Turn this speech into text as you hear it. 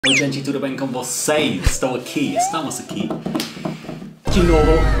Oi gente, tudo bem com vocês? Estou aqui, estamos aqui de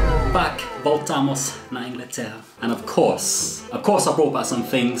novo, back, voltamos na Inglaterra. And of course I brought back some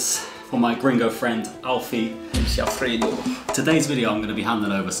things for my gringo friend Alfie. Today's video I'm going to be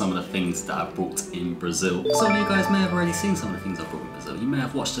handing over some of the things that I brought in Brazil. Some of you guys may have already seen some of the things I brought in Brazil. You may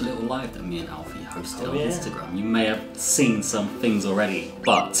have watched a little live that me and Alfie hosted on Instagram. You may have seen some things already,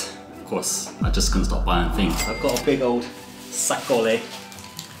 but of course I just couldn't stop buying things. I've got a big old sacole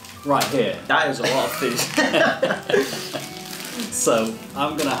right here. That is a lot of food. So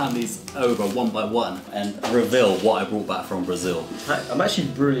I'm gonna hand these over one by one and reveal what I brought back from Brazil. I'm actually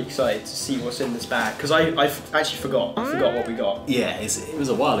really excited to see what's in this bag because I actually forgot. I forgot what we got. Yeah, it was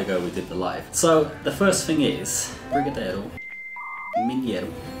a while ago we did the live. So the first thing is Brigadeiro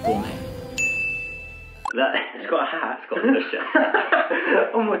Mineiro Gourmet. It's got a hat. It's got a cushion.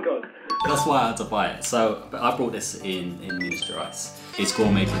 Oh my god. That's why I had to buy it. So I brought this in Minas Gerais. It's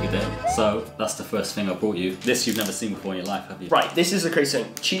gourmet brigadeiro. So that's the first thing I brought you. This you've never seen before in your life, have you? Right, this is the crazy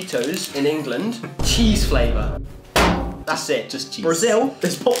thing. Cheetos in England, cheese flavour. That's it. Just cheese. Brazil,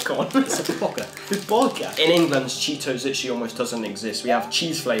 there's popcorn. It's a vodka. It's vodka. In England, Cheetos literally almost doesn't exist. We have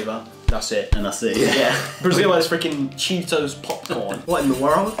cheese flavour. That's it. And that's it. Yeah. Brazil has freaking Cheetos popcorn. What in the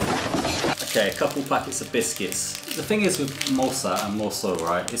world? Okay, a couple packets of biscuits. The thing is with moça and moço,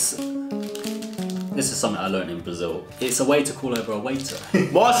 right? This is something I learned in Brazil. It's a way to call over a waiter.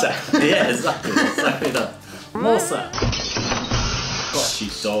 Moça. Yeah, exactly that. Moça. Got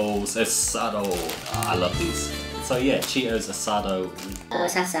Cheetos, asado. Oh, I love these. So yeah, Cheetos, asado.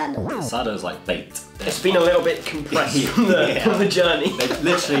 Asado's like baked. It's been a little bit compressed from the journey. They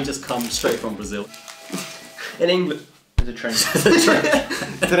literally just come straight from Brazil. In England, there's a train.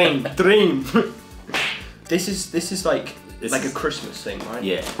 Dream. This is like a Christmas thing, right?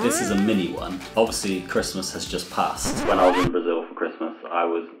 Yeah, this is a mini one. Obviously, Christmas has just passed. When I was in Brazil for Christmas, I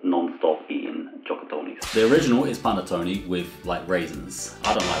was non-stop eating chocolates. The original is panettone with like raisins.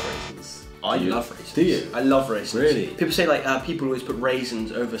 I don't like raisins. I love raisins. Do you? I love raisins. Really? People say like people always put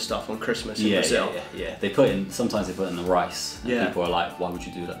raisins over stuff on Christmas in Brazil. Yeah. They put in, sometimes they put in the rice. And people are like, why would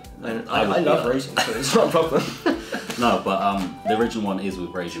you do that? I love raisins, so it's not a problem. No, but the original one is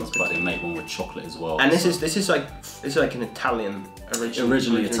with raisins, but they make one with chocolate as well. And this is like an Italian original.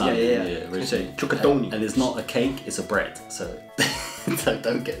 Originally Italian, yeah. Originally. Chocolatoni. And it's not a cake, it's a bread. So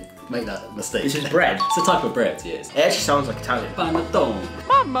don't make that mistake. This is bread. It's a type of bread, yes. It actually sounds like Italian. Panettone.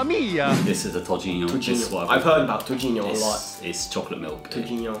 Mamma mia! This is a togginho. I've heard about togginho a lot. It's chocolate milk.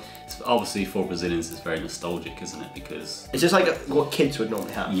 Togginho. It's obviously for Brazilians, it's very nostalgic, isn't it? Because it's just like what kids would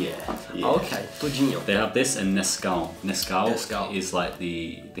normally have. Yeah. Oh, okay. Togginho. They have this and Nescau. Nescau is like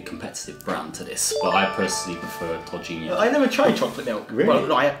the competitive brand to this, but I personally prefer togginho. I never tried chocolate milk. Really? Well,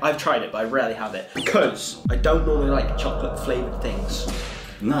 no, I've tried it, but I rarely have it because I don't normally like chocolate flavoured things.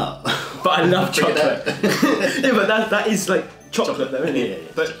 No. But I love chocolate. Yeah, but that is like chocolate though, isn't it?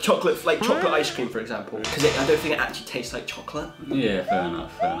 Yeah. But chocolate, like chocolate ice cream, for example, because I don't think it actually tastes like chocolate. Yeah, fair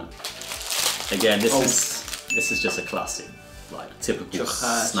enough. Again, this is just a classic, like typical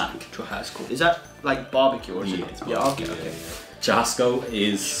snack. Churrasco. Is that like barbecue or is it? It's barbecue, okay. Churrasco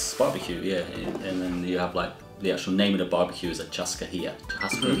is barbecue, yeah, and then you have like the actual name of the barbecue is a churrascaria.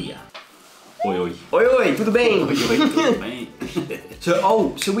 Churrascaria. Oi oi. Oi oi, tudo bem? Tudo bem.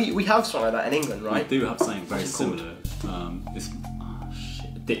 So we have something like that in England, right? We do have something very similar. It's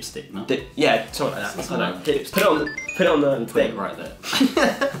dipstick, no? Yeah, something like that. Put it on the thing right there.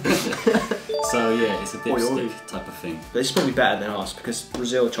 So yeah, it's a dipstick type of thing. But it's probably better than ours because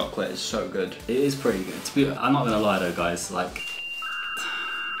Brazil chocolate is so good. It is pretty good. I'm not gonna lie though, guys. Like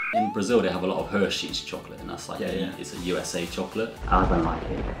in Brazil, they have a lot of Hershey's chocolate, and that's like it's a USA chocolate. I don't like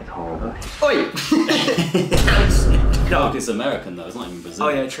it. It's horrible. Oi! No, it's American though. It's not even Brazil. Oh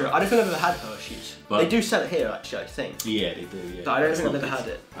yeah, true. I don't think I've ever had Hershey's. But they do sell it here, actually. I think. Yeah, they do. Yeah. But I don't think I've ever had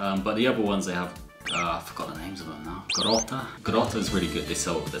it. But the other ones they have. I forgot the names of them now. Garota is really good. They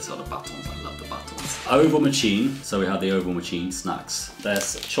sell the batons. I love the batons. Oval Machine. So we have the Oval Machine snacks.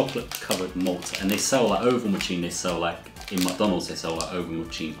 There's chocolate covered malt, and they sell like Oval Machine. They sell like in McDonald's. They sell like Oval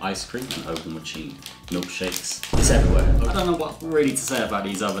Machine ice cream and Oval Machine milkshakes. It's everywhere. I don't know what really to say about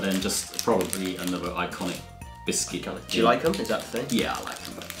these other than just probably another iconic biscuit. Do you like them? Is that the thing? Yeah, I like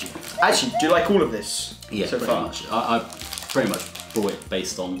them. Actually, do you like all of this? Yeah, so pretty far? much. I pretty much brought it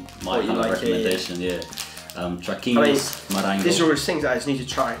based on my recommendation. Yeah. Traquinas, Marango. These are all things that I just need to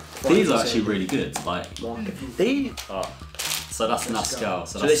try. These are actually really good. Like these. So that's Nascal.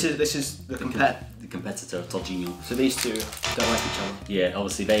 So this is the competitor of Todinho. So these two don't like each other. Yeah,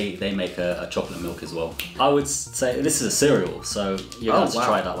 obviously they make a chocolate milk as well. I would say this is a cereal, so you're going to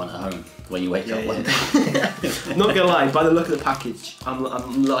try that one at home when you wake up one day. Not gonna lie, by the look of the package, I'm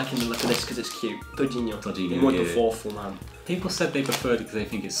liking the look of this because it's cute. Todinho. You want the foreful, man. People said they preferred it because they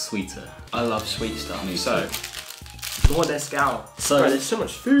think it's sweeter. I love sweet stuff. Me so, Nordeste. So there's so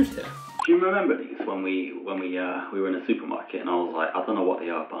much food here. Do you remember these when we were in a supermarket and I was like, I don't know what they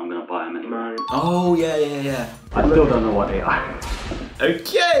are, but I'm gonna buy them anyway. Oh yeah. I still don't know what they are.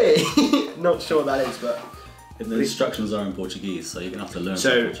 Okay. Not sure what that is, but the instructions are in Portuguese, so you're gonna have to learn.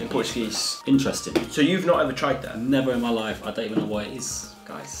 So in Portuguese. Interesting. So you've not ever tried that? Never in my life. I don't even know what it is,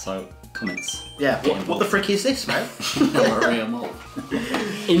 guys. So comments. Yeah. What the frick is this, man?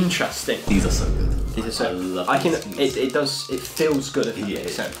 Interesting. These are so good. These are so. I love It does. It feels good. If it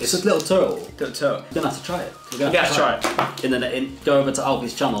makes sense. It's a little turtle. Little turtle. You're gonna have to try it. We're gonna have to try it. And then go over to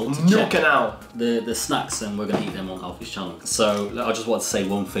Alfie's channel to check the snacks, and we're gonna eat them on Alfie's channel. So I just want to say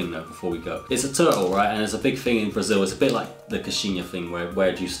one thing though before we go. It's a turtle, right? And it's a big thing in Brazil. It's a bit like the caixinha thing,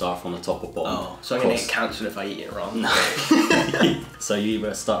 where do you start from the top or bottom? Oh, so I'm gonna get cancelled if I eat it wrong. No. So you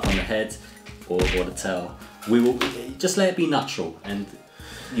either start from the head or the tail. We will just let it be natural, and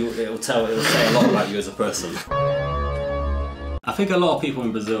it will say a lot about you as a person. I think a lot of people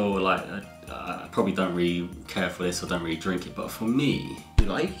in Brazil are like, probably don't really care for this or don't really drink it, but for me, you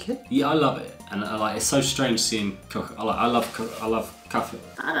like it? Yeah, I love it, and it's so strange seeing coffee. I love coffee.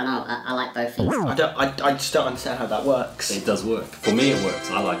 I don't know. I like both things. I just don't understand how that works. It does work. For me, it works.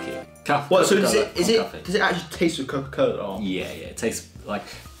 I like it. What? So does it actually taste with Coca-Cola? Yeah. It tastes like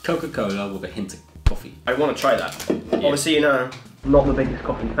Coca-Cola with a hint of coffee. I want to try that. Yeah. Obviously, you know, I'm not the biggest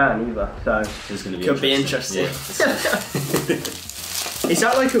coffee fan either, so it's going to be could be interesting. Yeah. Is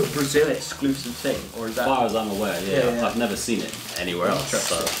that like a Brazil exclusive thing, or is that? As far as I'm aware, yeah. I've never seen it anywhere else.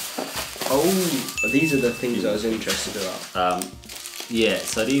 So. Oh, these are the things I was interested about. Yeah,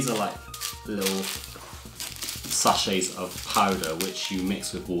 so these are like little sachets of powder which you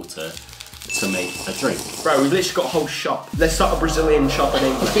mix with water to make a drink. Bro, we've literally got a whole shop. Let's start a Brazilian shop in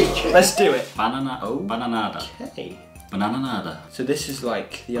English. Let's do it. Bananada. Okay. Bananada. So this is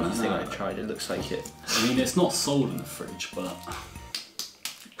like the other thing I tried. It looks like it. I mean, it's not sold in the fridge, but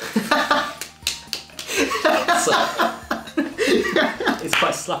it's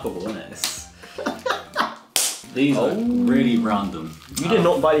quite slappable, isn't it? These are really random. You did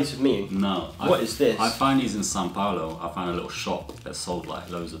not buy these with me. No. What is this? I found these in Sao Paulo. I found a little shop that sold like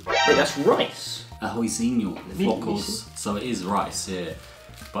loads of. Wait, that's rice. Arrozinho, flocos. So it is rice, yeah.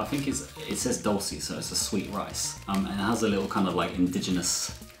 But I think it says dulce, so it's a sweet rice. And it has a little kind of like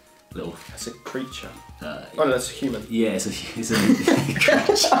indigenous little. That's a creature. Oh no, that's a human. Yeah, it's an creature.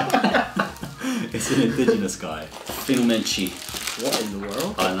 It's an indigenous guy. Finalmente. What in the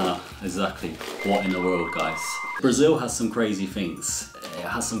world? I know, exactly. What in the world, guys? Brazil has some crazy things. It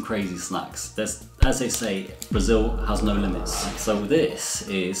has some crazy snacks. As they say, Brazil has no limits. So this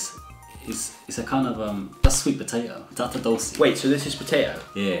is a kind of that's sweet potato. That's a dulce. Wait, so this is potato?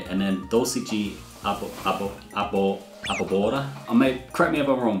 Yeah, and then dulce de abobora. Correct me if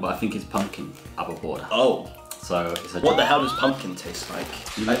I'm wrong, but I think it's pumpkin abobora. Oh. So it's a what the hell does pumpkin taste like?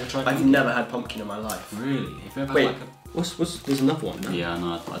 I've never had pumpkin in my life. Really? If you ever Wait, had like there's another one now. Yeah,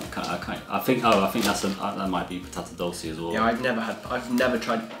 no, I think that might be patata dulce as well. Yeah, I've never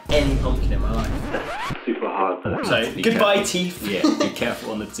tried any pumpkin in my life. Super hard though. So goodbye teeth. Yeah, be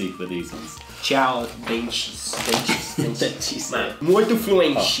careful on the teeth with these ones. Ciao, dentes. Man, muito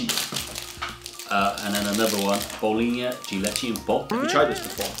fluente. And then another one, bolinha de leite em pó. Have you tried this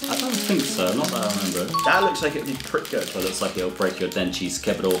before? I don't think so, not that I remember. That looks like it would be pretty good. But it looks like it'll break your dentes,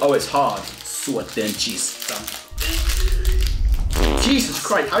 quebrou. Oh, it's hard. Sua dentes. Jesus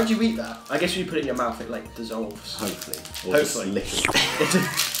Christ, how do you eat that? I guess when you put it in your mouth, it like dissolves. Hopefully. Or hopefully.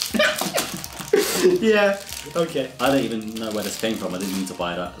 Yeah, okay. I don't even know where this came from. I didn't mean to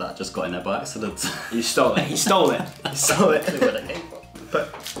buy that. That just got in there by accident. You stole it. He stole it. He stole it. Where that came from.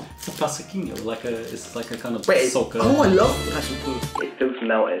 But it's a paçoquinha, it's like a kind of soccer. Oh, I love paçoquinha. It feels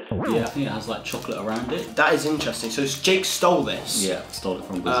melted. Yeah, I think it has like chocolate around it. That is interesting. So Jake stole this. Yeah, stole it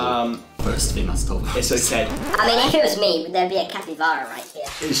from Brazil. First thing I stole. It's okay. I mean, if it was me, there'd be a capybara right here.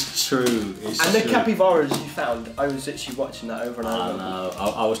 It's true. The capybaras you found, I was literally watching that over and over. I know.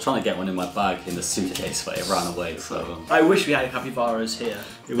 I was trying to get one in my bag in the suitcase, but it ran away. So I wish we had capybaras here.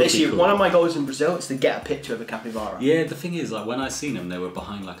 Literally, cool. One of my goals in Brazil is to get a picture of a capybara. Yeah, the thing is, like when I seen them, they were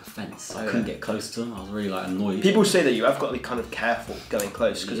behind like a fence. I couldn't get close to them. I was really like annoyed. People say that you have got to be kind of careful going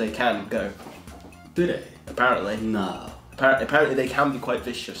close because they can go. Do they? Apparently. No. Apparently they can be quite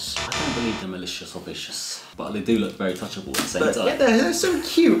vicious. I don't believe they're malicious or vicious, but they do look very touchable at the same time. Yeah, they're so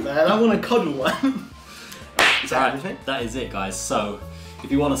cute, man. I want to cuddle one. Is that everything? That is it, guys. So,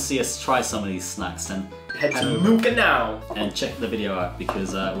 if you want to see us try some of these snacks, then head to Milka now and check the video out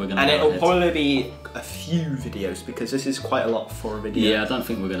because we're gonna. And it'll probably be a few videos because this is quite a lot for a video. Yeah, I don't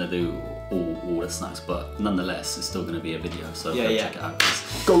think we're gonna do all the snacks, but nonetheless, it's still gonna be a video. So check it out,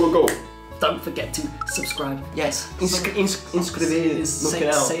 guys. Go. Don't forget to subscribe. Yes. Inscrever.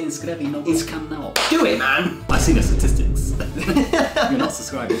 Say inscrever no canal. Do it, man. I see the statistics. You're not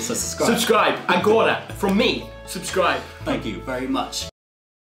subscribing, so subscribe. Subscribe. Agora. From me. Subscribe. Thank you very much.